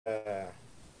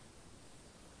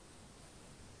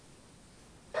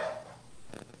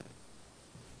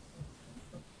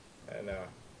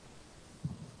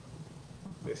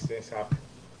these things happen.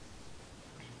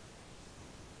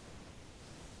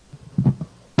 Are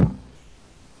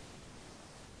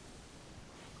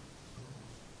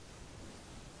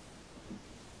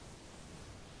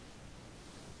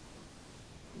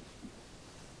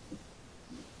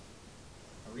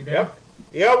we there? Yep.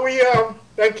 Yeah, we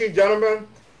thank you, gentlemen.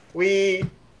 We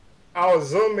Our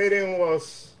Zoom meeting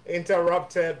was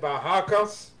interrupted by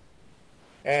hackers,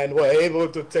 and were able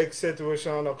to take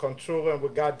situation under control, and we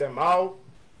got them out.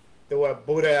 They were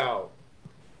booted out.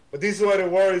 But these were the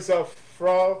words of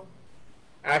Fro.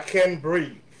 I can't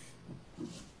breathe.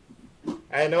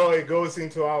 I know it goes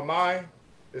into our mind.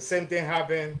 The same thing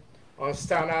happened on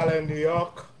Staten Island, New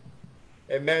York.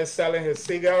 A man selling his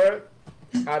cigarette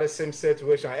had the same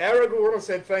situation. Eric, we want to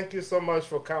say thank you so much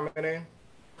for coming in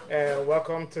and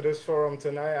welcome to this forum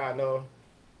tonight. I know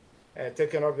and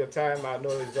taking up your time. I know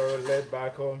it's very late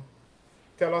back home.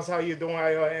 Tell us how you're doing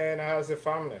at your end. How's the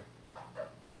family?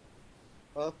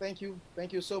 Thank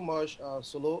you so much,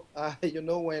 Solo. You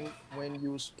know, when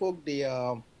you spoke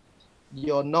the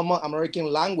your normal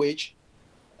American language,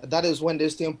 that is when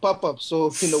this thing pop up.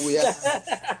 So you know, we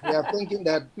are thinking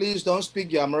that please don't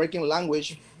speak your American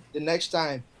language the next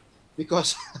time,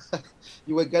 because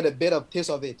you will get a bit of taste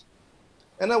of it.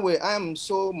 Anyway, I am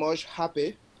so much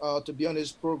happy to be on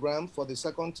this program for the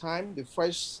second time. The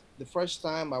first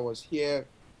time I was here,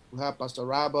 we had Pastor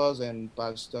Rabas and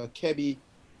Pastor Kebby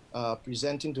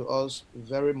presenting to us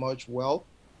very much well.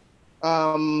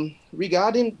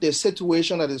 Regarding the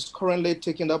situation that is currently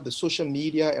taking up the social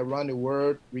media around the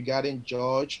world regarding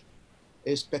George,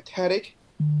 is pathetic.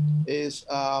 Is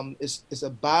a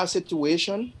bad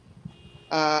situation.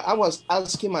 I was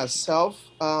asking myself,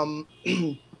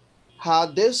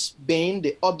 had this been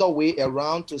the other way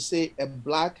around, to say a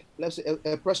black, let's say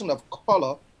a person of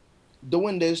color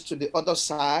doing this to the other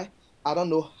side, I don't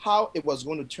know how it was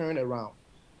going to turn around.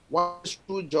 What is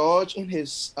true, George, in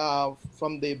his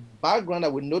from the background, I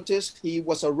would notice he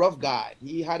was a rough guy.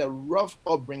 He had a rough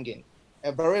upbringing,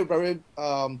 a very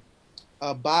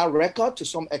bad record to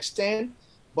some extent.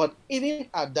 But even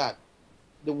at that,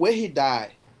 the way he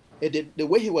died, the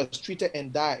way he was treated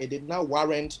and died, it did not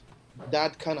warrant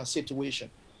that kind of situation.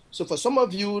 So for some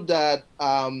of you that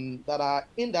are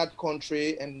in that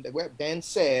country, and what Ben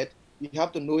said, you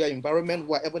have to know your environment,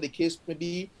 whatever the case may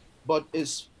be. But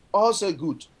it's also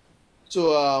good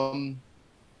to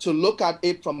look at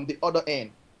it from the other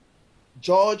end.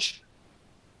 George,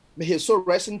 may his soul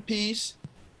rest in peace,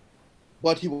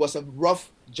 but he was a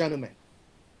rough gentleman.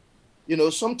 You know,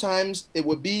 sometimes it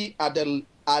will be at a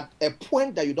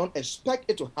point that you don't expect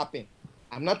it to happen.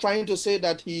 I'm not trying to say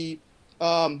that he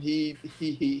earned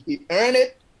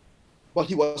it, but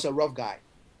he was a rough guy.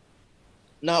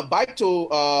 Now back to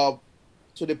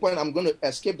the point. I'm going to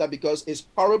escape that because it's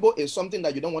horrible. It's something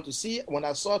that you don't want to see. When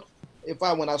I saw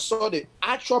the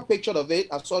actual picture of it,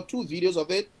 I saw 2 videos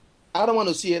of it. I don't want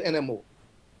to see it anymore.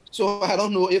 So I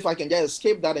don't know if I can just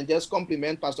escape that and just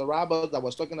compliment Pastor Robert that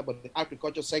was talking about the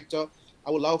agriculture sector.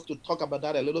 I would love to talk about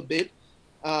that a little bit.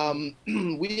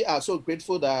 We are so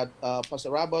grateful that Pastor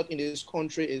Robert in this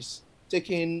country is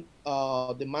taking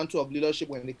the mantle of leadership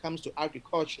when it comes to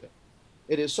agriculture.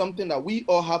 It is something that we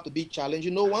all have to be challenged.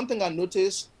 You know, one thing I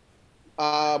noticed,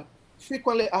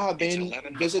 frequently I have been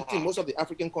visiting most of the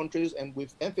African countries, and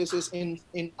with emphasis in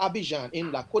Abidjan,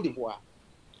 in La Côte d'Ivoire.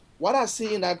 What I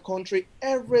see in that country,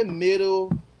 every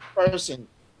middle person,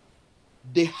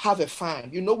 they have a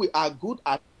farm. You know, we are good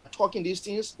at talking these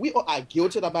things. We all are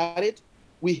guilty about it.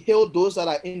 We hail those that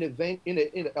are in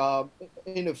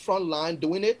the front line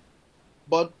doing it.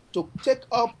 But to take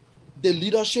up the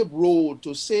leadership role,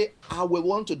 to say I will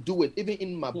want to do it, even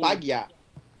in my backyard,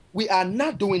 we are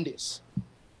not doing this.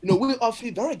 You know, we all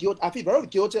feel very guilty. I feel very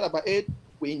guilty about it.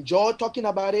 We enjoy talking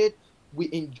about it. We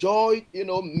enjoy, you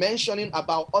know, mentioning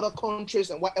about other countries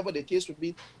and whatever the case would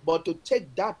be. But to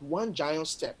take that one giant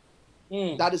step,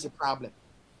 that is a problem.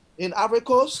 In Ivory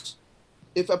Coast,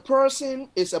 if a person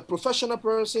is a professional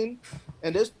person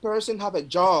and this person have a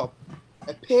job,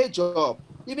 a paid job,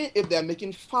 even if they're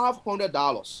making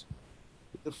 $500,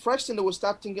 the first thing they will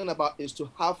start thinking about is to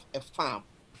have a farm.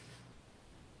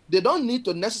 They don't need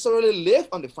to necessarily live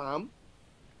on the farm,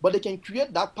 but they can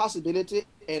create that possibility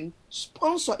and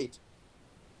sponsor it.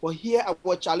 But here,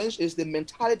 our challenge is the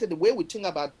mentality, the way we think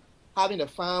about having a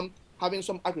farm, having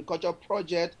some agricultural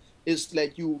project is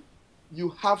like you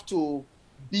have to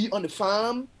be on the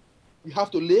farm, you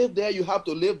have to live there, you have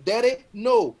to live dirty.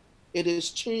 No, it is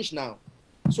changed now.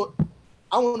 So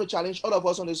I want to challenge all of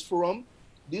us on this forum.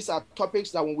 These are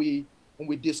topics that when we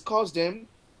discuss them,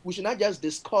 we should not just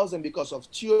discuss them because of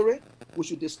theory. We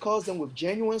should discuss them with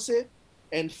genuineness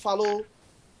and follow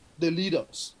the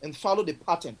leaders and follow the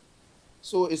pattern.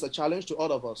 So it's a challenge to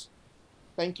all of us.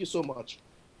 Thank you so much.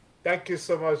 Thank you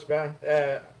so much, Ben,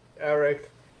 Eric.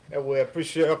 And we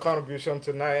appreciate your contribution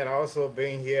tonight and also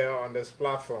being here on this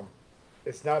platform.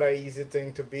 It's not an easy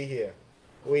thing to be here.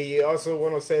 We also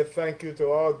want to say thank you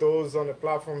to all those on the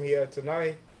platform here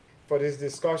tonight for this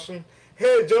discussion.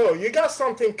 Hey, Joe, you got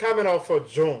something coming up for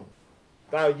June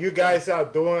that you guys are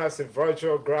doing as a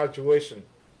virtual graduation.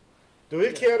 Do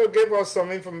you care to give us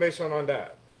some information on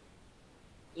that?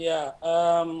 Yeah.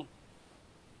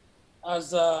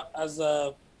 As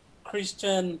a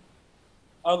Christian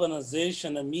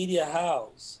organization, a media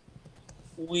house,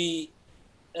 we,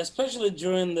 especially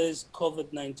during this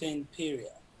COVID-19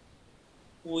 period,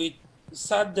 we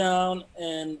sat down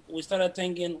and we started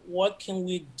thinking, what can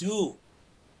we do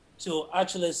to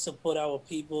actually support our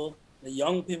people, the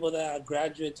young people that are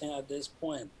graduating at this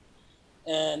point?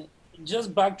 And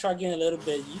just backtracking a little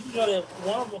bit, usually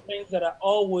one of the things that I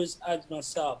always ask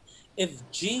myself, if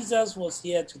Jesus was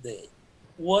here today,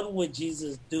 what would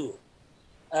Jesus do?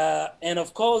 And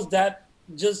of course, that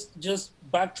just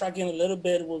backtracking a little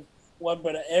bit with what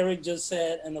Brother Eric just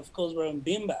said, and of course, Brother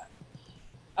Bimba,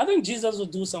 I think Jesus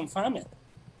would do some farming.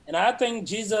 And I think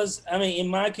Jesus, I mean, in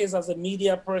my case, as a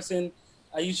media person,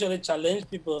 I usually challenge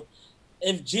people.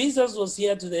 If Jesus was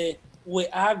here today, would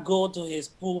I go to his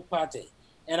pool party?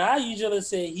 And I usually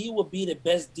say he would be the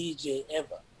best DJ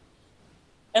ever.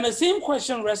 And the same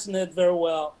question resonated very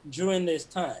well during this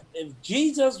time. If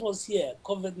Jesus was here,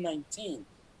 COVID-19,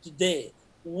 today,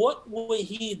 what would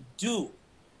he do?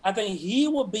 I think he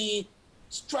would be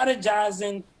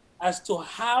strategizing as to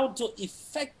how to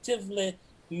effectively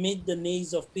meet the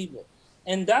needs of people.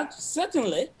 And that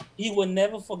certainly, he will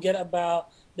never forget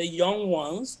about the young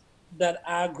ones that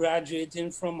are graduating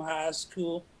from high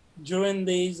school during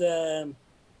these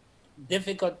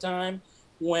difficult time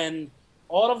when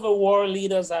all of the world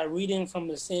leaders are reading from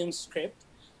the same script,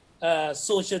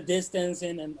 social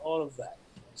distancing and all of that.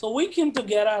 So we came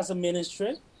together as a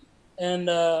ministry and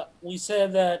we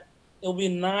said that it would be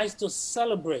nice to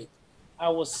celebrate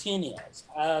our seniors,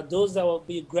 those that will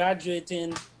be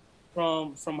graduating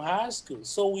from high school.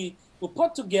 So we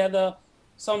put together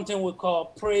something we call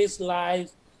Praise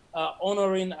Live,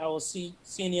 honoring our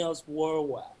seniors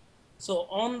worldwide. So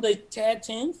on the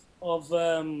 13th of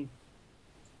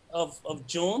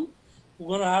June, we're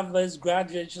going to have this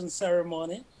graduation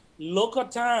ceremony. Local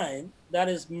time, that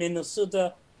is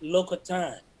Minnesota local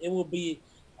time. It will be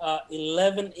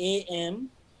 11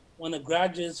 a.m. when the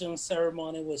graduation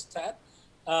ceremony will start.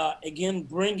 Again,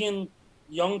 bringing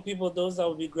young people, those that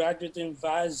will be graduating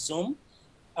via Zoom.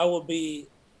 I will be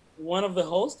one of the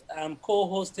hosts. I'm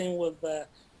co-hosting with a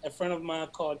friend of mine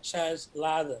called Charles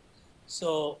Lather.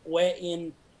 So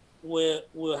wherein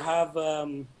we'll have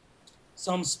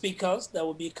some speakers that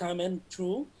will be coming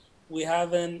through. We're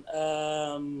having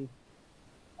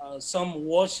some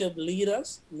worship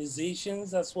leaders,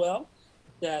 musicians as well,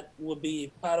 that will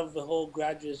be part of the whole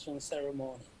graduation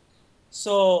ceremony.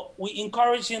 So we're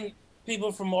encouraging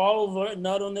people from all over,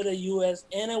 not only the U.S.,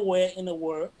 anywhere in the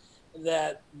world,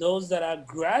 that those that are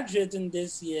graduating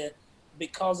this year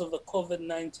because of the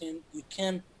COVID-19, you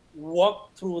can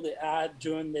walk through the aisle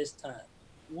during this time.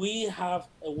 We have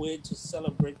a way to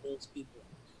celebrate those people.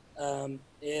 And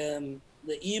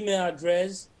the email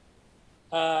address,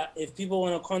 if people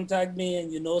want to contact me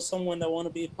and you know someone that want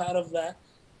to be part of that,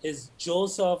 is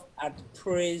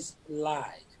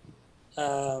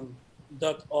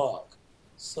joseph@praiselive.org.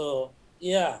 So,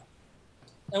 yeah.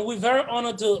 And we're very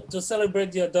honored to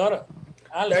celebrate your daughter,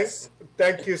 Alex.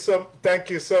 Thank you so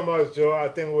much, Joe. I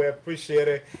think we appreciate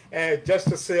it. And just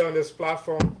to say on this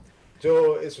platform,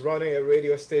 Joe is running a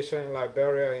radio station in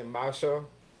Liberia in Marshall,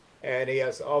 and he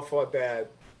has offered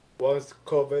that once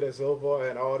COVID is over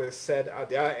and all is set at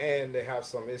their end, they have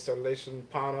some installation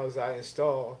panels I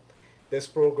installed. This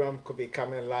program could be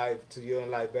coming live to you in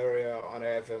Liberia on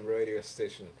an FM radio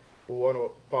station. We want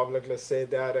to publicly say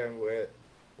that, and we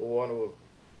want to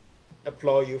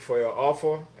applaud you for your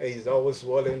offer. He's always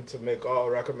willing to make all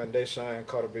recommendation and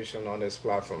contribution on this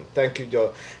platform. Thank you,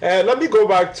 Joe. And let me go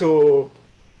back to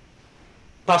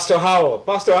Pastor Howard.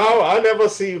 Pastor Howard, I never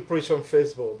see you preach on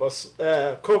Facebook, but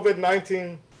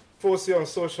COVID-19 forced you on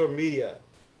social media.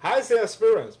 How is your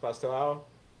experience, Pastor Howard?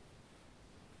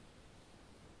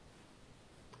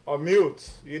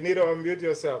 Unmute. You need to unmute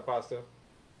yourself, Pastor.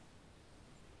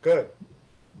 Good.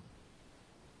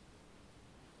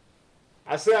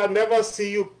 I say I never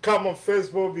see you come on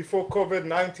Facebook before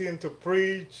COVID-19 to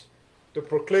preach, to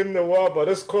proclaim the word, but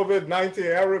this COVID-19,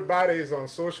 everybody is on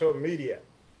social media.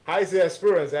 How is the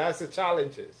experience? How's the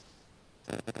challenges?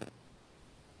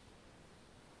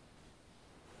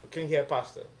 can hear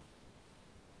Pastor.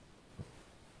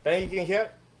 Then you can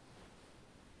hear?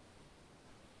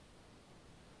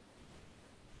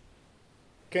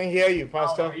 Can hear you,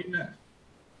 Pastor.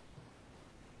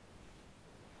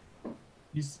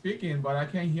 He's speaking, but I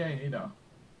can't hear him either.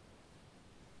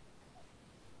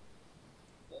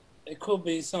 It could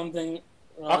be something.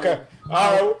 Okay.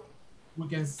 We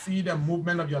can see the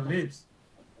movement of your lips.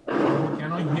 We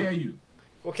cannot hear you.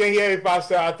 We can hear you,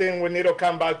 Pastor. I think we need to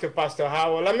come back to Pastor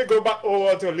Howard. Let me go back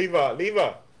over to Lever.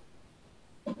 Lever.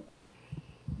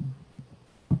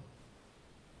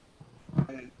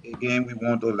 Again, we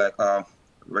want to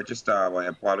register our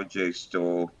apologies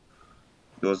to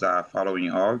those that are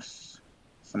following us.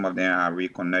 Some of them are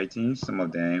reconnecting. Some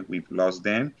of them we've lost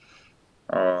them.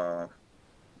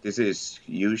 This is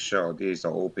usual. This is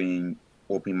an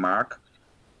open mark.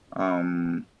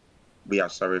 We are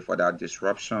sorry for that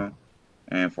disruption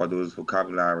and for those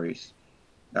vocabularies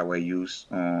that were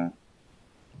used on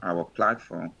our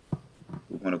platform.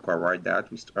 We want to correct that.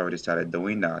 We already started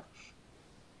doing that.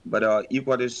 But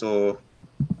equally so,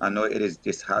 I know it is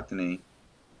disheartening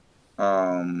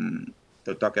to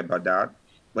talk about that,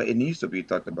 but it needs to be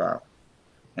talked about.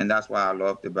 And that's why I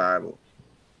love the Bible.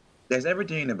 There's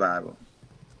everything in the Bible.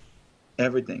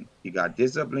 Everything. You got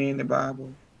discipline in the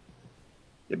Bible.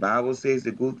 The Bible says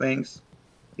the good things.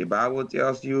 The Bible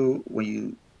tells you when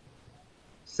you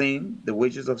sin, the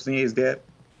wages of sin is death.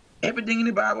 Everything in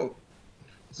the Bible.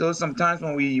 So sometimes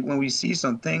when we see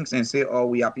some things and say, oh,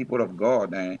 we are people of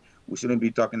God, and we shouldn't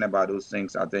be talking about those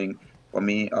things. I think for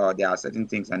me, there are certain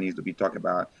things that needs to be talked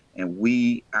about. And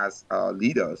we as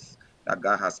leaders that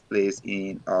God has placed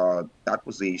in that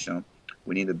position,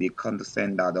 we need to be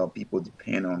condescending that people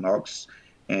depend on us,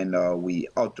 and we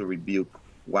ought to rebuke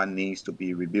what needs to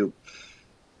be rebuked.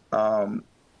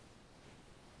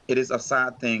 It is a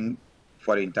sad thing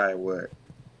for the entire world.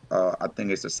 I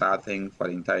think it's a sad thing for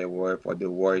the entire world, for the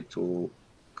world to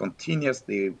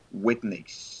continuously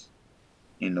witness,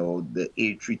 the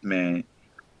ill treatment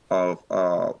of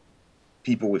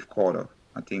people with color.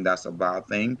 I think that's a bad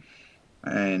thing.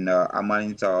 And I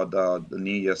monitor the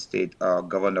New York State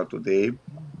governor today,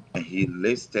 and he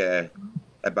listed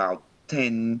about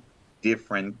 10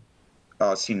 different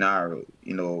scenarios,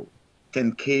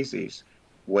 10 cases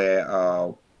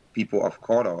where people of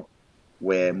color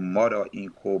were murdered in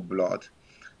cold blood.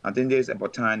 I think there's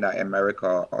about time that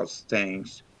America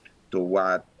stands to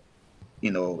what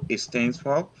it stands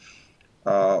for.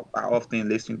 I often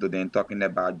listen to them talking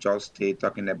about justice,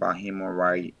 talking about human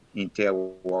rights in third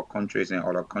world countries and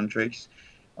other countries.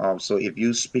 So if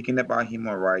you're speaking about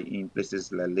human rights in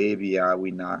places like Libya,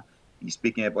 you're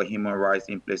speaking about human rights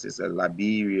in places like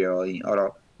Liberia, in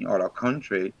other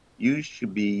countries, you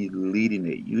should be leading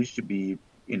it. You should be,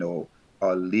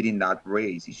 leading that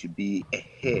race. You should be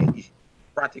ahead. You should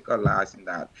practicalizing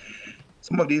that.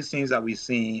 Some of these things that we're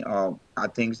seeing are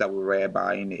things that we read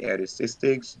about in the early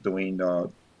 60s during the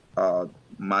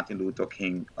Martin Luther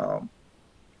King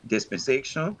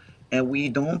dispensation. And we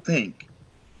don't think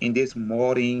in this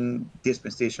modern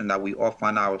dispensation that we all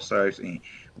find ourselves in,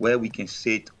 where we can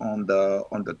sit on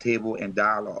the table and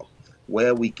dialogue,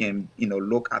 where we can,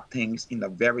 look at things in a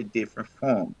very different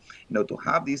form. To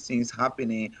have these things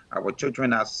happening, our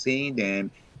children are seeing them,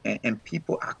 and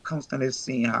people are constantly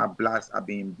seeing how blacks are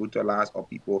being brutalized or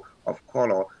people of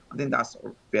color. I think that's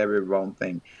a very wrong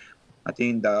thing. I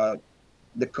think the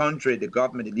country, the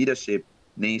government, the leadership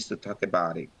needs to talk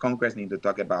about it. Congress needs to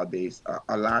talk about this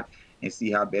a lot and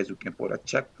see how best we can put a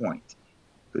checkpoint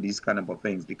to these kind of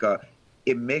things, because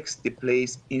it makes the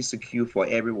place insecure for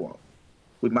everyone.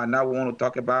 We might not want to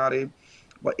talk about it,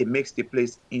 but it makes the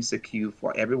place insecure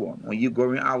for everyone. When you're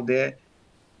going out there,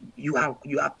 you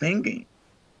are thinking,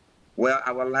 well,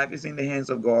 our life is in the hands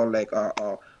of God, like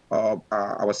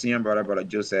our senior brother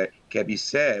Joseph Kebi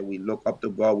said. We look up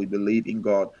to God, we believe in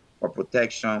God for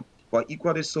protection. But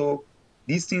equally so,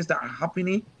 these things that are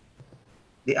happening,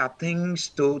 they are things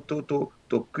to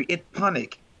create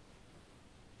panic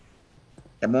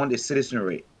among the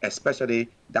citizenry, especially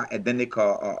that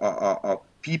identical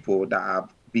people that are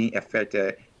being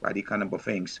affected by these kind of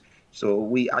things. So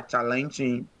we are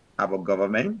challenging our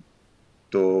government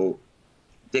to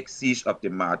take siege of the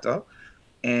matter,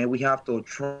 and we have to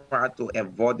try to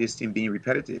avoid this thing being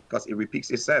repetitive, because it repeats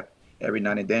itself every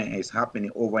now and then. It's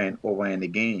happening over and over and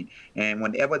again. And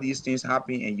whenever these things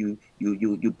happen, and you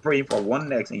praying for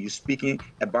oneness and you speaking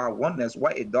about oneness,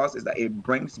 what it does is that it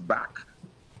brings back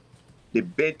the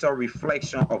better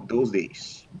reflection of those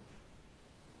days,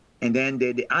 and then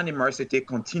the animosity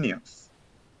continues.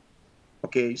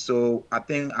 Okay, so I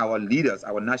think our leaders,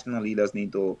 our national leaders,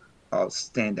 need to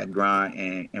stand their ground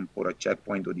and put a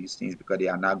checkpoint to these things because they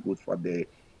are not good for the,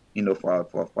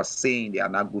 for saying, they are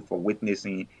not good for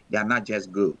witnessing. They are not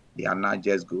just good. They are not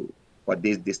just good for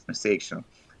this dispensation.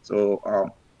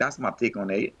 So that's my take on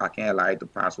it. I can't lie to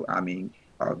Pastor. I mean,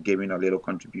 giving a little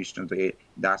contribution to it.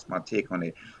 That's my take on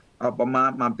it. But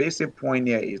my basic point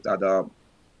here is that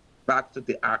back to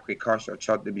the agriculture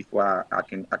shortly before I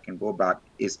can go back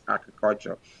is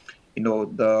agriculture.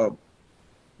 The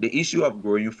issue of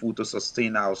growing food to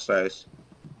sustain ourselves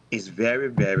is very,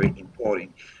 very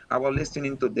important. I was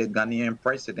listening to the Ghanaian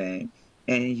president,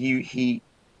 and he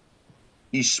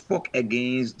spoke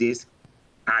against this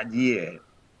idea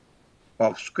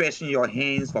of stretching your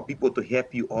hands for people to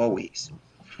help you always.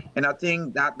 And I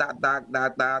think that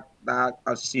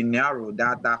a scenario,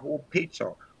 that whole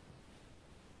picture,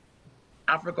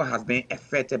 Africa has been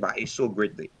affected by it so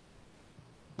greatly,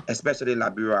 especially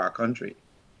Liberia, our country.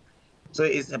 So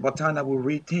it's about time that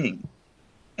we rethink.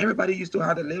 Everybody used to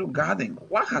have a little garden.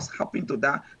 What has happened to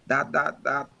that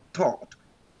thought,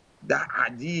 that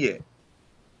idea?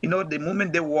 The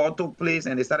moment the war took place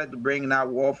and they started to bring in that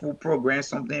war food program,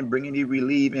 something, bringing the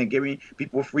relief and giving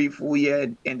people free food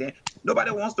here, and then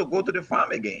nobody wants to go to the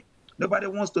farm again. Nobody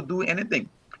wants to do anything.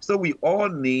 So we all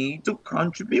need to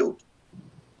contribute.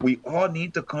 We all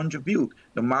need to contribute,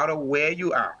 no matter where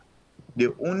you are.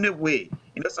 The only way,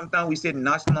 sometimes we say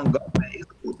national government is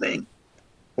a good thing,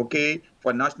 okay,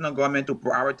 for national government to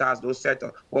prioritize those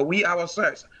sectors. But we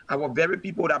ourselves, our very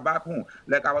people that are back home,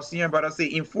 like our senior brother say,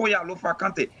 in Foya, Lofa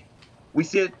Kante, we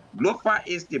say Lofa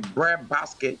is the bread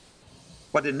basket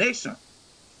for the nation.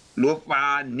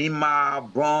 Lofa,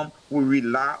 Nima, Brom, we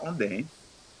rely on them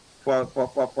for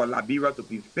Liberia to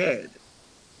be fed.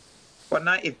 But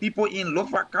now, if people in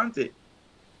Lofa County,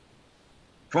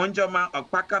 Fronjama or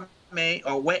Pakame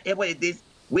or wherever it is,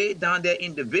 way down there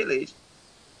in the village,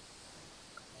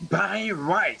 buying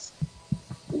rice,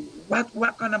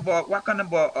 what kind of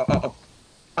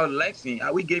a lesson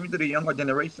are we giving to the younger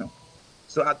generation?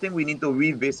 So I think we need to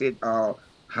revisit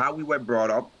how we were brought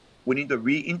up. We need to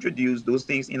reintroduce those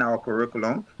things in our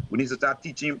curriculum. We need to start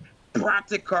teaching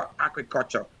practical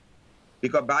agriculture.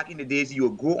 Because back in the days, you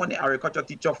would go on the agriculture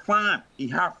teacher farm,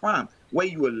 farm, where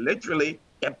you will literally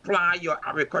apply your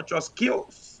agricultural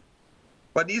skills.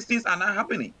 But these things are not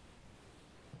happening.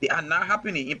 They are not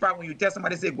happening. In fact, when you tell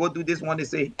somebody, say, go do this one, they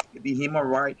say, the human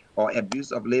right or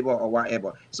abuse of labor or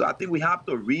whatever. So I think we have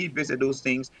to revisit those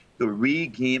things to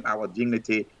regain our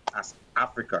dignity as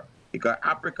Africa. Because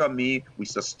Africa means we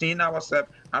sustain ourselves.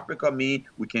 Africa means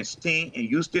we can stay and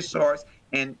use the source,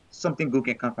 and something good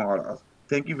can come from all of us.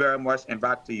 Thank you very much, and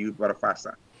back to you, Brother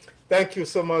Fasa. Thank you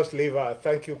so much, Levi.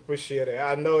 Thank you. Appreciate it.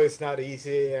 I know it's not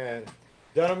easy. And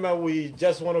gentlemen, we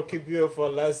just want to keep you here for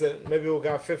less than, maybe we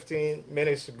got 15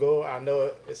 minutes to go. I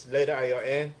know it's later at your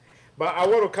end. But I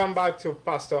want to come back to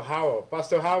Pastor Howard.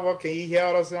 Pastor Howard, can you hear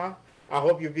us now? I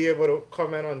hope you'll be able to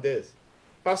comment on this.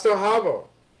 Pastor Howard,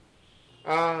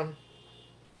 I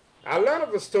learned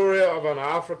of a story of an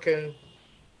African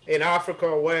in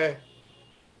Africa where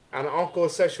an uncle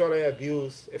sexually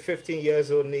abused a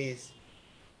 15-year-old niece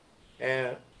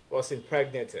and was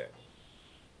impregnated.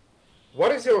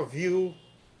 What is your view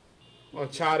on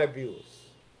child abuse?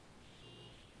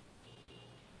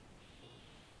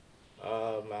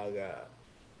 Oh my God.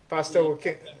 Pastor, we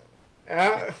can,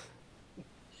 I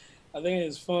think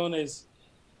his phone is,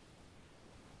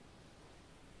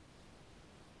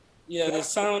 the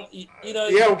sound,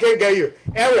 Yeah, we can't get you.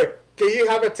 Eric, can you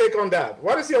have a take on that?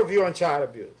 What is your view on child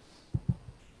abuse?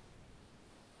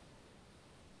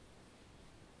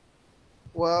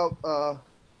 Well,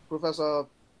 Professor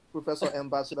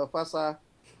Ambassador Fasa,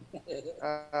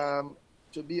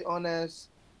 to be honest,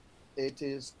 it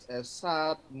is a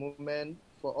sad moment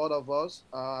for all of us.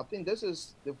 I think this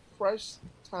is the first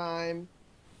time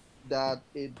that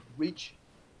it reached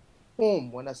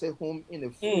home. When I say home, in the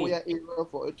 4-year era,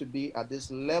 for it to be at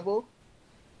this level,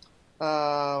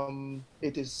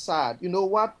 it is sad. You know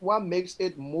what makes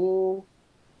it more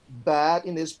bad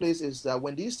in this place is that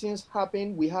when these things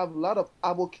happen, we have a lot of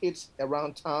advocates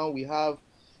around town. We have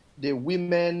the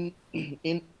women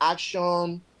in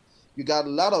action. You got a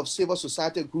lot of civil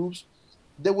society groups.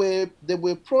 They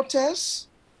will protest.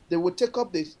 They will take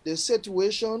up the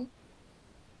situation,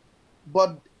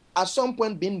 but at some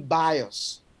point being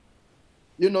biased.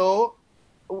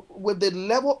 With the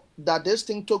level that this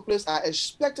thing took place, I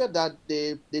expected that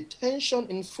the tension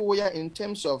in Foya in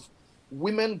terms of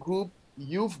women group,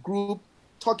 youth group,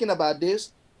 talking about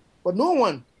this, but no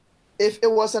one. If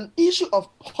it was an issue of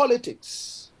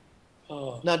politics,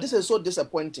 now this is so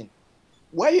disappointing.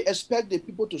 Where you expect the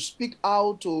people to speak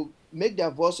out, to make their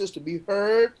voices to be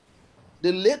heard,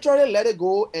 They literally let it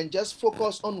go and just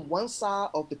focus on one side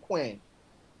of the coin.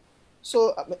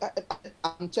 So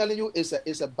I'm telling you,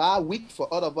 it's a bad week for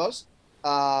all of us.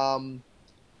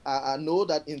 I know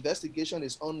that investigation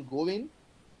is ongoing,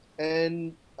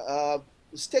 and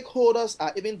stakeholders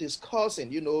are even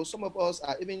discussing. Some of us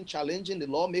are even challenging the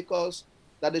lawmakers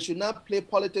that they should not play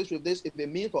politics with this. If it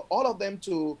means for all of them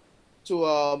to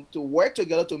work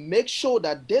together to make sure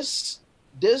that this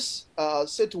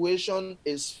situation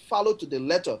is followed to the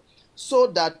letter, so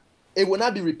that it will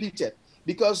not be repeated.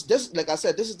 Because this, like I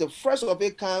said, this is the first of a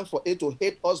kind for it to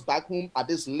hit us back home at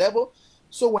this level.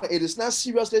 So when it is not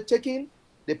seriously taken,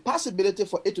 the possibility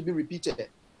for it to be repeated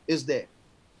is there.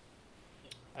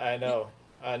 I know.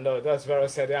 That's very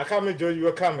sad. I can't Joe, you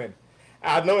were coming.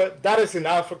 I know that is in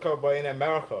Africa, but in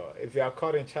America, if you are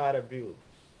caught in child abuse,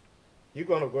 you're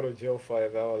going to go to jail for a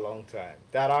very long time.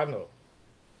 That I know.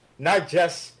 Not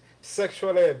just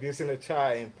sexually abusing a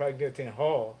child, impregnating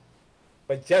her,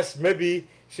 but just maybe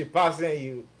she passing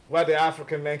you what the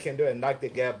African man can do and knock the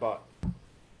girl butt.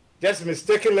 Just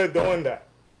mistakenly doing that,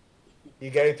 you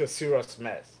get into serious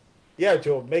mess. Yeah,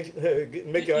 Joe, make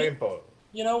your input.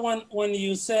 When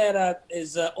you said that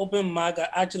is open mic, I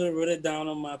actually wrote it down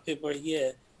on my paper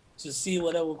here to see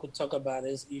whether we could talk about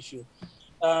this issue.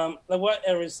 Like what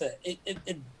Eric said,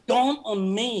 it dawned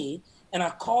on me, and I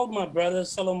called my brother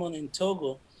Solomon in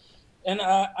Togo, and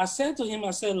I said to him,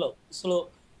 I said, look,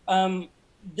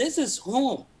 this is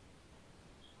home.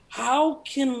 How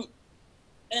can,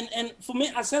 and for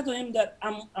me, I said to him that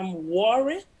I'm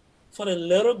worried for the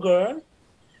little girl,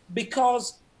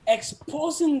 because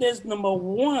exposing this, number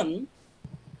one,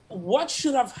 what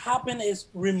should have happened is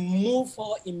remove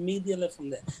her immediately from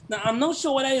there. Now, I'm not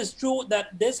sure whether it's true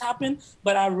that this happened,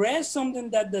 but I read something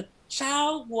that the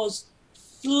child was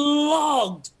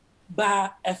flogged by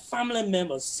a family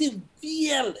member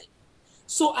severely.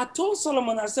 So I told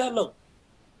Solomon, I said, look,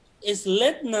 it's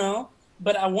late now,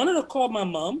 but I wanted to call my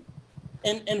mom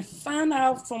and find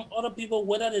out from other people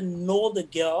whether they know the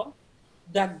girl,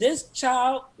 that this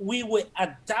child, we will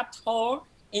adapt her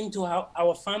into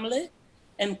our family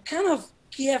and kind of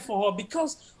care for her.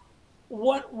 Because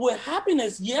what will happen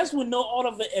is, yes, we know all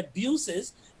of the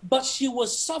abuses, but she will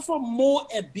suffer more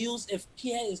abuse if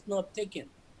care is not taken.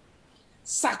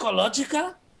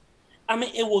 Psychological,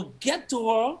 it will get to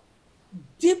her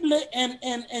deeply,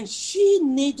 and she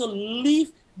need to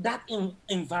leave that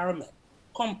environment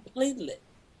completely.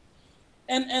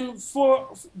 And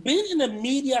for being in the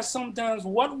media, sometimes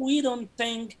what we don't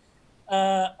think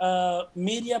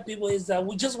media people is that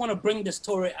we just want to bring the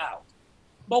story out.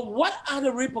 But what are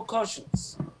the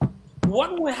repercussions?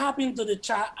 What will happen to the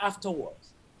child afterwards?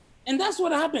 And that's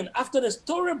what happened. After the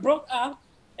story broke out,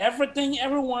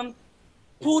 everyone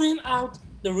putting out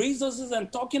the resources and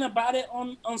talking about it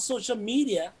on social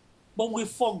media, but we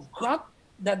forgot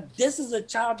that this is a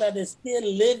child that is still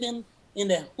living in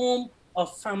the home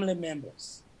of family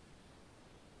members.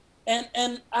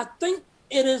 And I think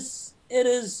it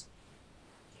is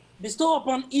bestowed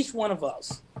upon each one of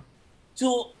us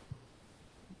to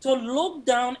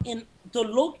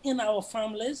look in our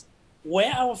families,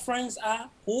 where our friends are,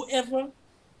 whoever,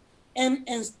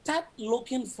 and start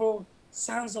looking for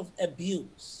signs of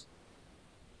abuse.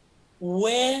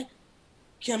 Where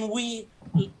can we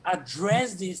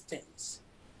address these things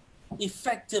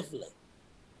effectively?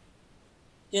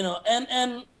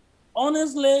 And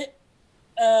honestly,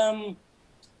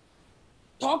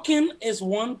 talking is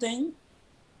one thing,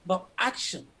 but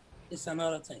action is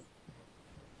another thing.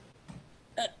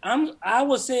 I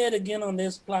will say it again on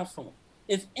this platform.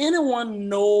 If anyone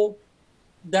know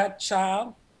that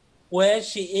child, where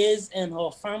she is and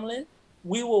her family,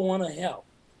 we will want to help.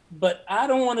 But I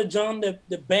don't want to join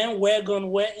the bandwagon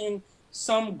wherein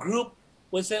some group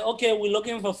will say, okay, we're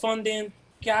looking for funding,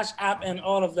 Cash App, and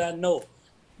all of that. No.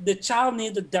 The child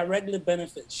needs to directly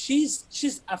benefit. She's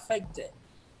affected.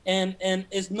 And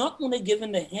it's not only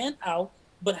giving the hand out,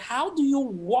 but how do you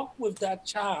work with that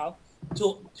child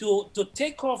to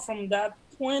take her from that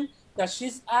point that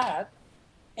she's at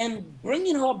and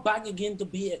bringing her back again to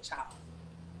be a child?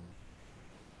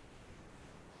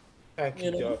 Thank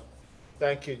you, Joe.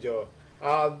 Thank you, Joe.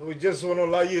 We just want to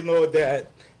let you know that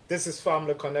this is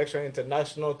Family Connection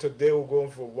International. Today we're going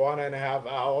for 1.5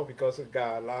 hours because we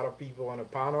got a lot of people on the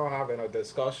panel having a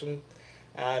discussion.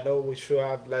 I know we should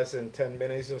have less than 10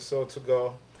 minutes or so to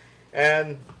go.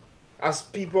 And as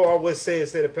people always say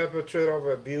the perpetrator of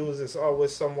abuse is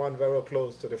always someone very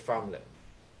close to the family.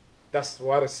 That's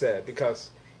what I said,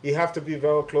 because you have to be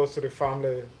very close to the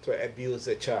family to abuse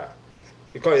a child.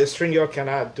 Because a stranger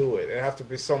cannot do it. It has to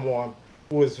be someone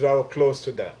who is very close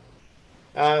to them.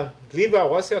 Levi,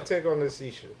 what's your take on this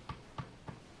issue?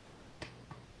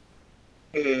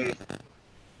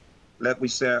 like we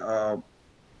said,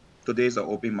 today's an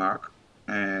open mark,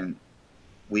 and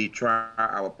we try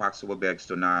our possible best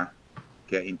to not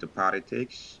get into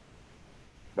politics.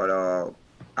 But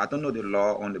I don't know the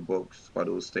law on the books for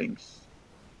those things.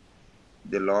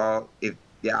 The law, if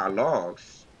there are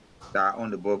laws that are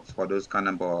on the books for those kind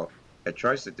of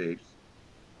atrocities,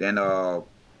 then the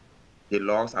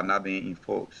laws are not being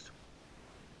enforced.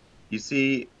 You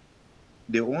see,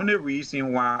 the only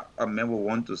reason why a man will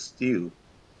want to steal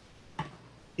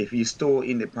if he stole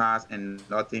in the past and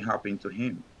nothing happened to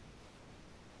him,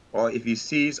 or if he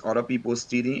sees other people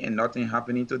stealing and nothing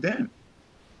happening to them.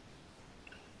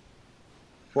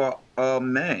 For a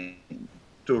man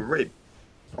to rape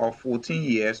a 14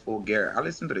 years old girl, I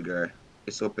listened to the girl,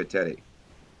 it's so pathetic.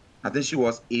 I think she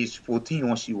was age 14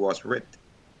 when she was raped.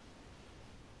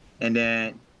 And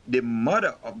then the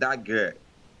mother of that girl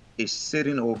is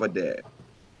sitting over there.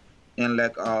 And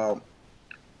like our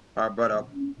brother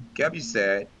Gabby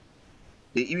said,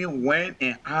 they even went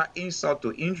and had insult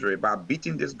to injury by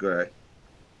beating this girl.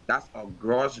 That's a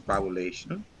gross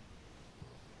violation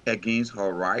against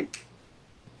her right.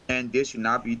 And they should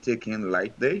not be taken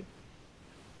lightly.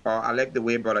 I like the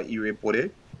way Brother Iri put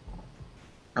it.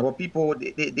 Our people,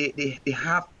 they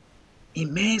have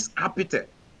immense appetite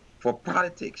for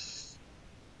politics.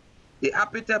 The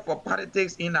appetite for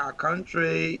politics in our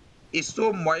country is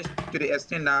so much to the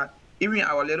extent that even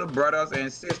our little brothers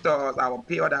and sisters, our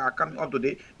people that are coming up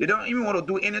today, they don't even want to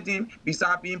do anything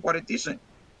besides being politicians.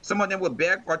 Some of them will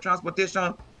beg for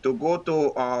transportation to go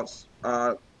to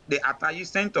the Atayi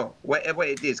Center, wherever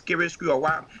it is, Kiri School or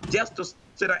what, just to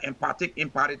sit down and partake in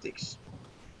politics.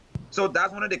 So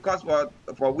that's one of the causes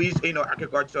for which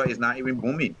agriculture is not even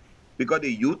booming, because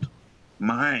the youth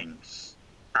minds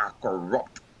are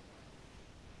corrupt.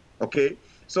 Okay,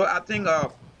 so I think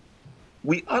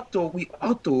we ought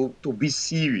to be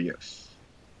serious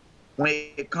when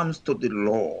it comes to the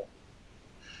law.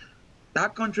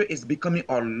 That country is becoming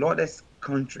a lawless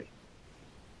country.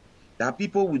 That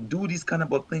people will do these kind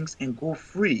of things and go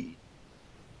free.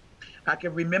 I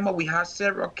can remember we had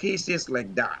several cases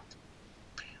like that.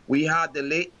 We had the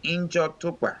late Angel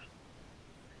Tupa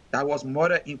that was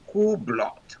murdered in cold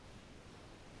blood.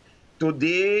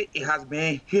 Today, it has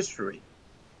been history.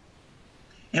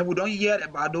 And we don't hear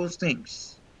about those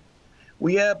things.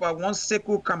 We hear about one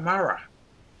Sekou Kamara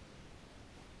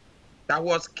that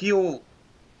was killed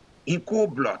in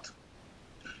cold blood.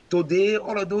 Today,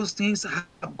 all of those things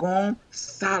have gone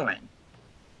silent.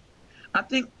 I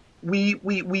think we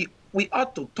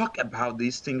ought to talk about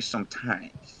these things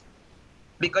sometimes,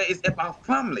 because it's about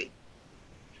family.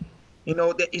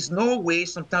 There is no way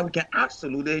sometimes we can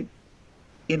absolutely,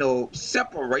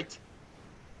 separate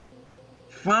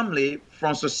family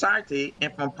from society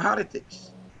and from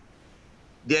politics.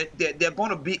 They're going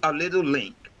to be a little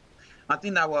link. I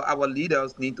think our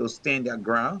leaders need to stand their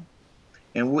ground,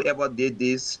 and whoever did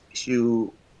this,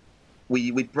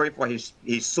 we pray for his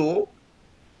soul,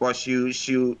 but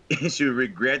she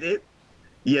regret it.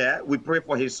 Yeah, we pray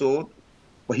for his soul,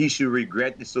 but he should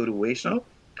regret the situation.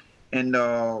 And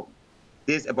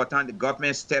this about time the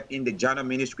government step in, the general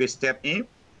ministry step in,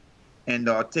 and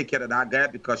take care of that guy,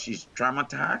 because she's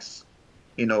traumatized.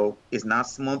 It's not a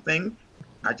small thing.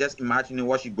 I just imagine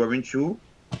what she's going through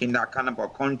in that kind of a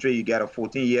country. You get a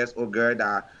 14-year-old girl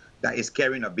that is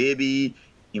carrying a baby.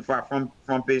 In fact, from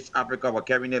Page Africa, we're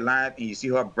carrying it live, and you see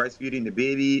her breastfeeding the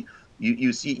baby.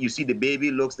 You see the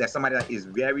baby looks like somebody that is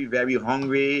very, very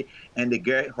hungry, and the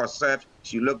girl herself,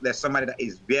 she looks like somebody that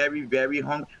is very, very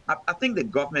hungry. I think the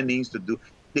government needs to do.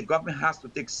 The government has to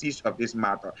take siege of this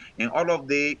matter, and all of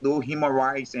those human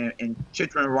rights and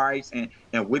children rights and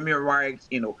women rights,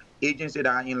 agencies that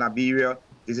are in Liberia.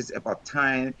 This is about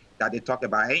time that they talk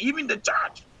about it. And even the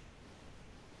church,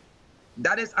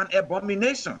 that is an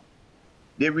abomination.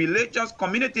 The religious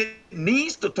community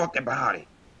needs to talk about it.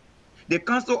 The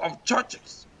Council of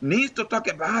Churches needs to talk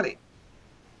about it.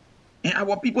 And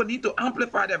our people need to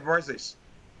amplify their voices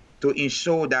to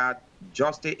ensure that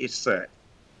justice is served.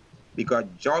 Because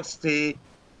justice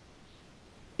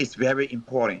is very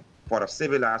important for a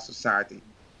civilized society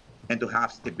and to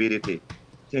have stability.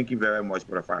 Thank you very much,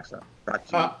 Brother Faxa. Back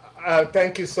to you.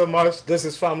 Thank you so much. This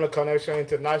is Family Connection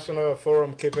International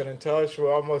Forum. Keep it in touch.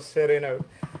 We're almost heading out.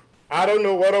 I don't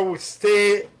know whether we'll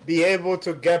be able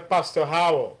to get Pastor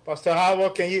Howell. Pastor Howell,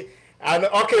 can you?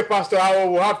 Okay, Pastor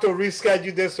Howell, we'll have to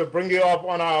reschedule this to bring you up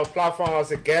on our platform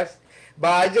as a guest. But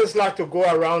I just like to go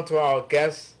around to our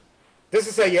guests. This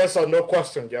is a yes or no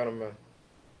question, gentlemen.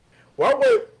 What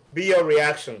would be your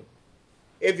reaction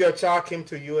if your child came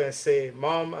to you and say,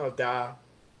 Mom or Dad,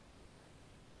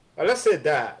 or let's say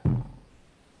Dad,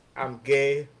 I'm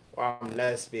gay, or I'm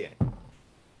lesbian.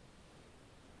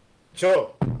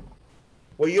 Joe,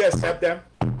 will you accept them?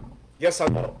 Yes or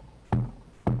no?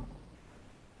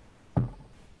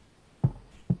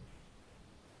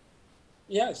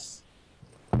 Yes.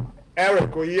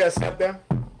 Eric, will you accept them?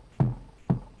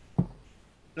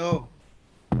 No.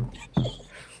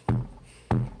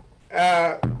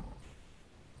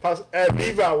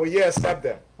 Viva, will you accept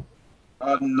them?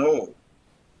 No.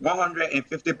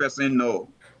 150% no.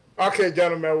 Okay,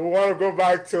 gentlemen, we want to go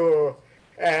back to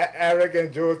Eric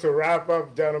and Joe to wrap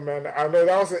up, gentlemen. I know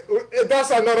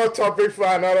that's another topic for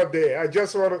another day. I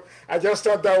just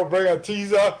thought that would bring a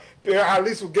teaser. At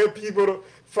least we'll get people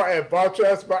for a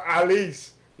buttress, but at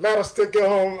least let us take it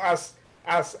home as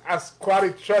quite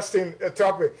interesting a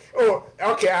topic. Oh,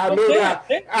 okay, I know that.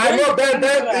 I know Ben.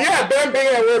 Yeah, Ben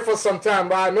being away for some time,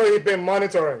 but I know he's been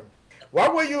monitoring.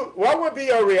 What would be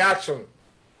your reaction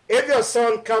if your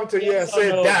son come to you and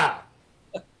say,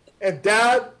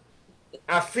 Dad,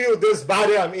 I feel this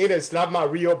body I'm in is not my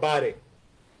real body,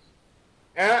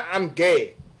 and I'm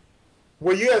gay.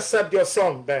 Will you accept your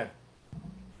son, Ben?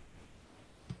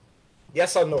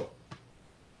 Yes or no?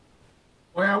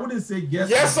 Well, I wouldn't say yes.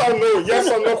 Yes or no? Yes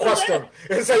or no question.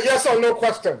 It's a yes or no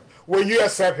question. Will you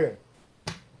accept him?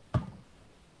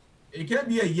 It can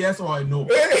be a yes or a no.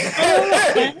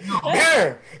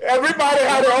 Yeah, everybody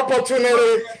had the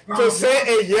opportunity to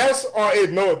say a yes or a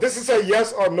no. This is a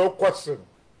yes or no question.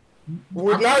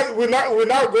 We're not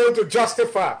going to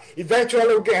justify.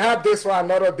 Eventually, we can have this for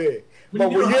another day.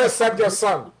 But will you accept your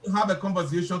son? Have a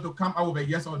conversation to come out with a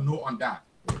yes or no on that.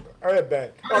 All right,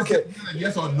 Ben. Okay. A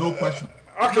yes or no question.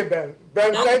 Okay, Ben.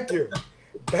 Ben, thank you.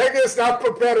 Ben is not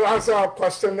prepared to answer our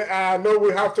question. I know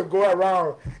we have to go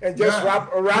around and just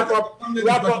wrap up.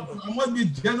 I must be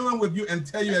genuine with you and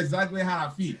tell you exactly how I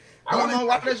feel. I don't know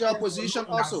what is your position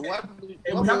also. What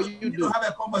will you do? Have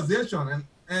a conversation,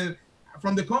 and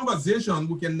from the conversation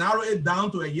we can narrow it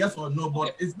down to a yes or no.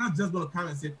 But it's not just going to come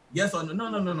and say yes or no.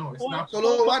 No. It's not.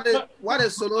 Solo, what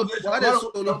is Solo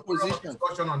position?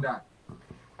 Discussion on that.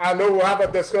 I know we'll have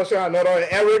a discussion. I know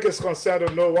Eric is concerned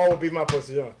to know what will be my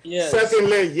position. Yes.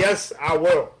 Certainly, yes, I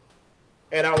will.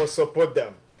 And I will support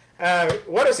them.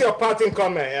 What is your parting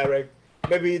comment, Eric?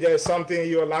 Maybe there's something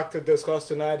you would like to discuss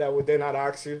tonight that we did not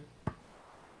ask you.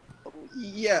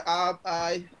 Yeah,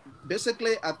 I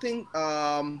think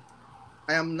I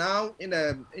am now in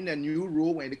a new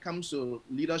role when it comes to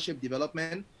leadership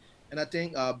development. And I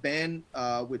think Ben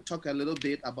will talk a little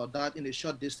bit about that in the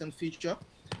short distance feature.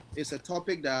 It's a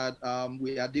topic that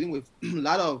we are dealing with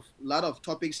a lot of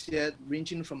topics here,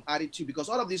 ranging from attitude, because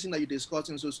all of these things that you discussed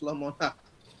in so Solomon, I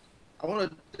want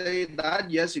to say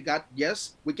that yes, you got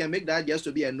yes. We can make that yes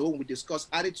to be a no when we discuss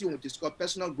attitude, when we discuss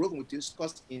personal growth, when we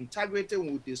discuss integrity,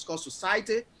 when we discuss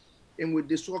society, and we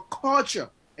discuss culture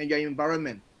and your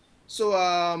environment. So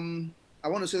I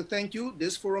want to say thank you.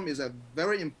 This forum is a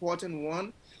very important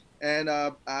one. And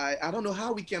I don't know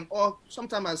how we can all,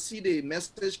 sometimes I see the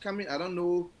message coming, I don't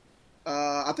know.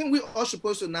 I think we're all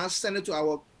supposed to now send it to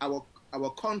our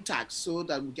contacts so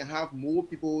that we can have more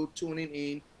people tuning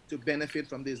in to benefit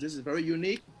from this. This is very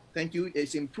unique. Thank you.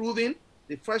 It's improving.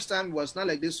 The first time was not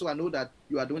like this, so I know that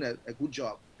you are doing a good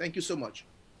job. Thank you so much.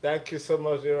 Thank you so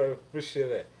much. I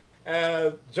appreciate it.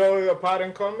 Joe, your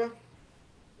parting comment?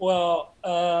 Well,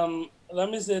 let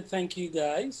me say thank you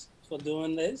guys for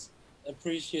doing this.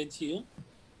 Appreciate you.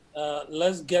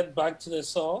 Let's get back to the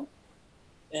song,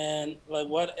 and like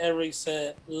what Eric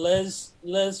said, let's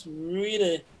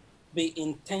really be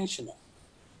intentional.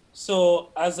 So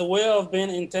as a way of being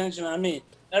intentional, I mean,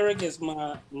 Eric is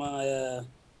my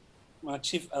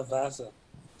chief advisor,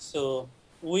 so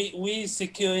we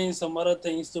securing some other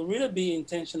things to really be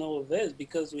intentional with this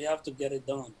because we have to get it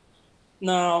done.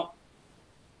 Now,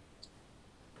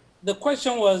 the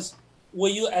question was,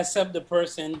 will you accept the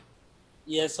person?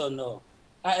 Yes or no?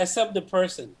 I accept the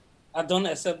person. I don't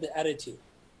accept the attitude.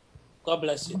 God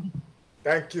bless you.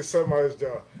 Thank you so much,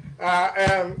 Joe.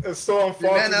 And it's so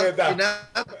unfortunate that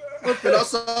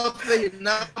philosophy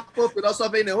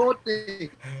in the whole thing.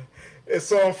 It's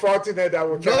so unfortunate that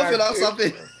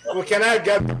we cannot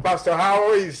get Pastor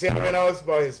Howard. He's hearing us,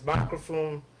 but his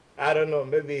microphone, I don't know,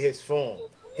 maybe his phone.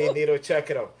 He need to check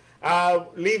it out.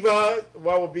 Levi,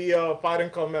 what will be your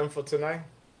parting comment for tonight?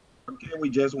 Okay, we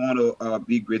just want to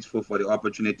be grateful for the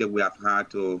opportunity we have had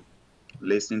to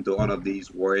listen to all of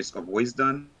these words of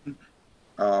wisdom.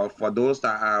 For those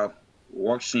that are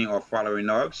watching or following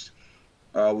us,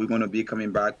 we're going to be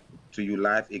coming back to you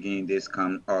live again this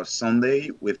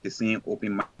Sunday with the same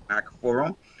open mic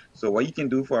forum. So what you can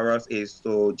do for us is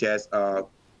to just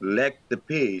like the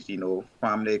page,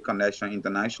 Family Connection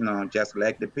International, just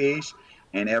like the page.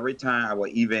 And every time our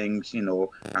events,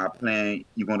 are planned,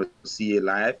 you're going to see it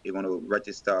live. You're going to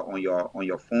register on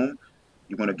your phone.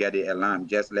 You're going to get the alarm.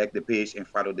 Just like the page and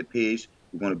follow the page.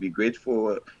 We're going to be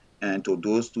grateful. And to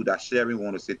those two that sharing, we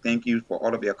want to say thank you for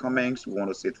all of your comments. We want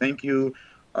to say thank you.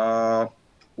 We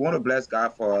want to bless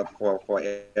God for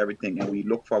everything. And we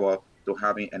look forward to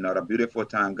having another beautiful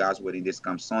time, God's willing, this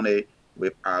come Sunday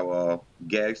with our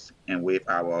guests and with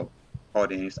our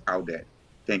audience out there.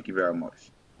 Thank you very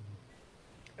much.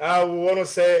 We want to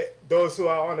say, those who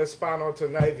are on this panel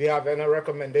tonight, if you have any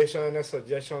recommendation, any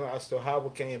suggestion as to how we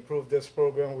can improve this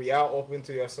program, we are open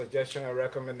to your suggestion and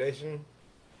recommendation.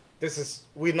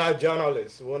 We're not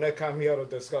journalists. We want to come here to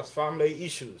discuss family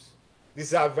issues.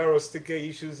 These are very sticky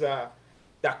issues that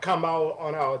come out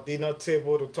on our dinner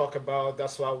table to talk about.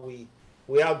 That's why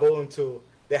we are going to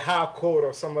the hard core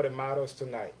of some of the matters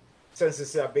tonight. Since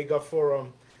it's a bigger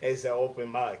forum, it's an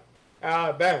open mic.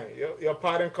 Ben, your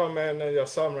parting comment and your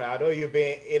summary. I know you've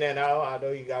been in and out. I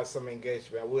know you got some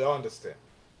engagement. We understand.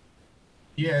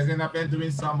 Yes, and I've been doing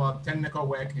some technical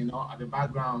work, at the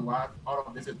background while all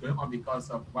of this is going on because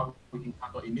of what we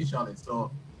encountered initially.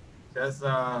 So just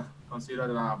consider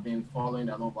that I've been following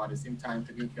along, but at the same time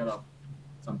taking care of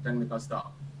some technical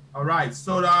stuff. All right,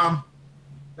 so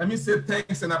let me say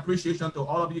thanks and appreciation to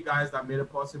all of you guys that made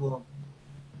it possible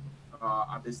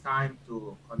at this time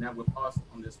to connect with us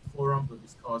on this forum to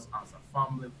discuss as a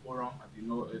family forum. As you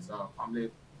know, it's a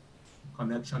Family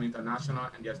Connection International,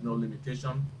 and there's no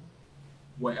limitation.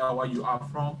 Wherever you are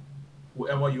from,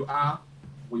 whoever you are,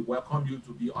 we welcome you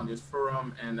to be on this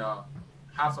forum and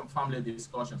have some family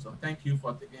discussion. So thank you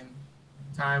for taking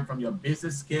time from your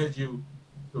busy schedule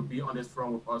to be on this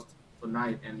forum with us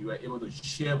tonight, and you were able to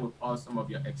share with us some of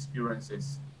your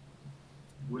experiences.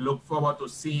 We look forward to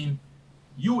seeing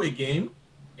you again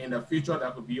in the future.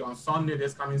 That could be on Sunday,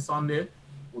 this coming Sunday.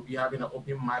 We'll be having an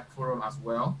open mic forum as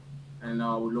well. And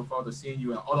we look forward to seeing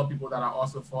you and other people that are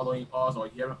also following us or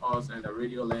hearing us in the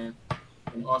radio land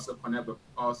and also connect with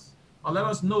us. Or let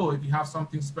us know if you have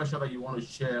something special that you want to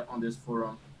share on this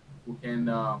forum. We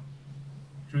can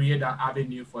create that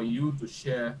avenue for you to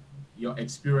share your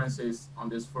experiences on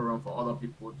this forum for other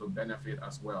people to benefit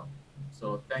as well.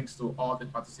 So thanks to all the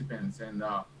participants. And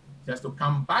just to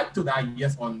come back to that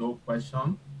yes or no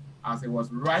question, as it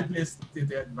was rightly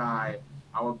stated by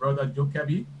our brother Joe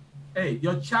Kirby, hey,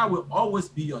 your child will always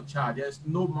be your child. There's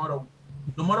no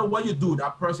matter what you do,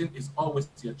 that person is always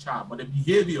your child. But the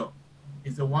behavior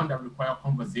is the one that requires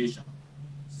conversation.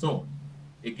 So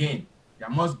again, there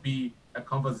must be a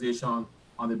conversation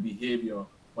on the behavior,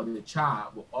 but the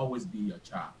child will always be your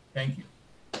child. Thank you.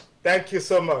 Thank you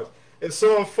so much. It's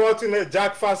so unfortunate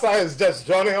Jack Fasa is just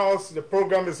joining us. The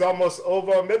program is almost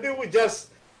over. Maybe we just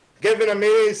give it a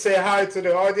minute, say hi to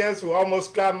the audience. We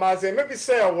almost climaxed and maybe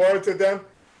say a word to them.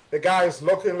 The guy is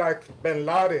looking like Bin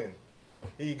Laden.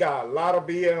 He got a lot of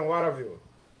beer and what have you.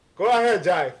 Go ahead,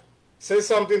 Jack. Say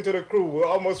something to the crew. We're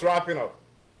almost wrapping up.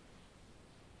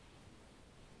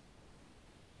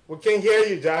 We can't hear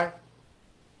you, Jack.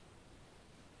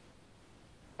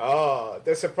 Oh,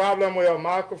 there's a problem with your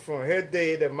microphone. Hit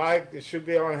the mic. It should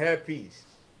be on headpiece.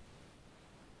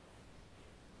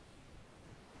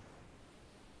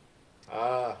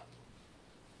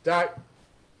 Jack.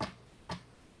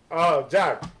 Oh,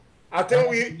 Jack. I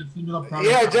think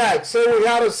Jack. So we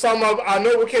had to sum up. I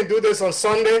know we can do this on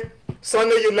Sunday.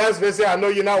 Sunday you're less busy. I know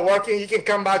you're not working. You can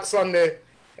come back Sunday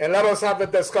and let us have a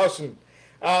discussion.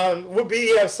 We'll be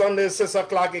here Sunday, 6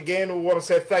 o'clock again. We want to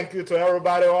say thank you to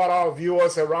everybody, all our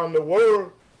viewers around the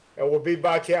world. And we'll be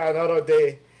back here another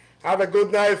day. Have a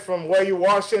good night from where you're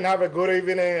watching. Have a good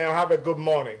evening and have a good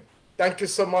morning. Thank you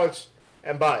so much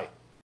and bye.